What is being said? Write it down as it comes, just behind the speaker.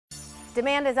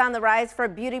Demand is on the rise for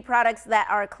beauty products that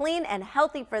are clean and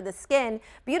healthy for the skin.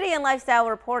 Beauty and lifestyle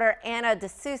reporter Anna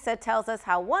D'Souza tells us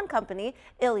how one company,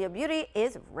 Ilia Beauty,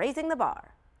 is raising the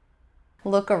bar.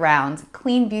 Look around.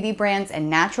 Clean beauty brands and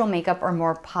natural makeup are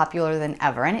more popular than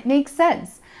ever, and it makes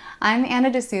sense. I'm Anna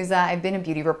D'Souza. I've been a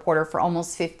beauty reporter for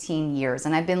almost 15 years,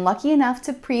 and I've been lucky enough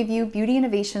to preview beauty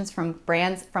innovations from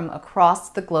brands from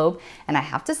across the globe, and I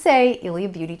have to say, Ilia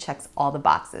Beauty checks all the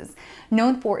boxes.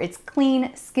 Known for its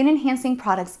clean, skin-enhancing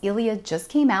products, Ilia just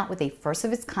came out with a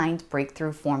first-of-its-kind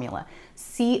breakthrough formula,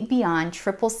 See Beyond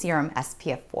Triple Serum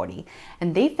SPF 40,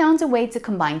 and they found a way to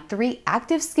combine 3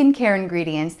 active skincare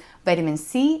ingredients, vitamin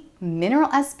C, mineral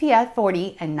SPF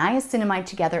 40, and niacinamide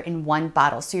together in one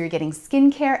bottle, so you're getting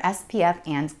skincare, SPF,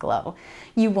 and glow.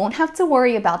 You won't have to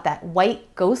worry about that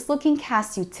white, ghost-looking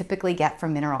cast you typically get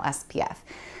from mineral SPF.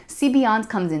 See Beyond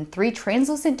comes in 3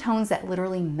 translucent tones that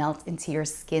literally melt into your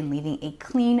skin, leaving a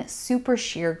clean, super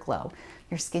sheer glow.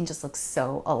 Your skin just looks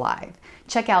so alive.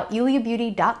 Check out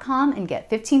iliabeauty.com and get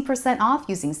 15% off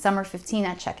using Summer 15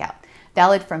 at checkout.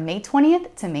 Valid from May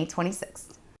 20th to May 26th.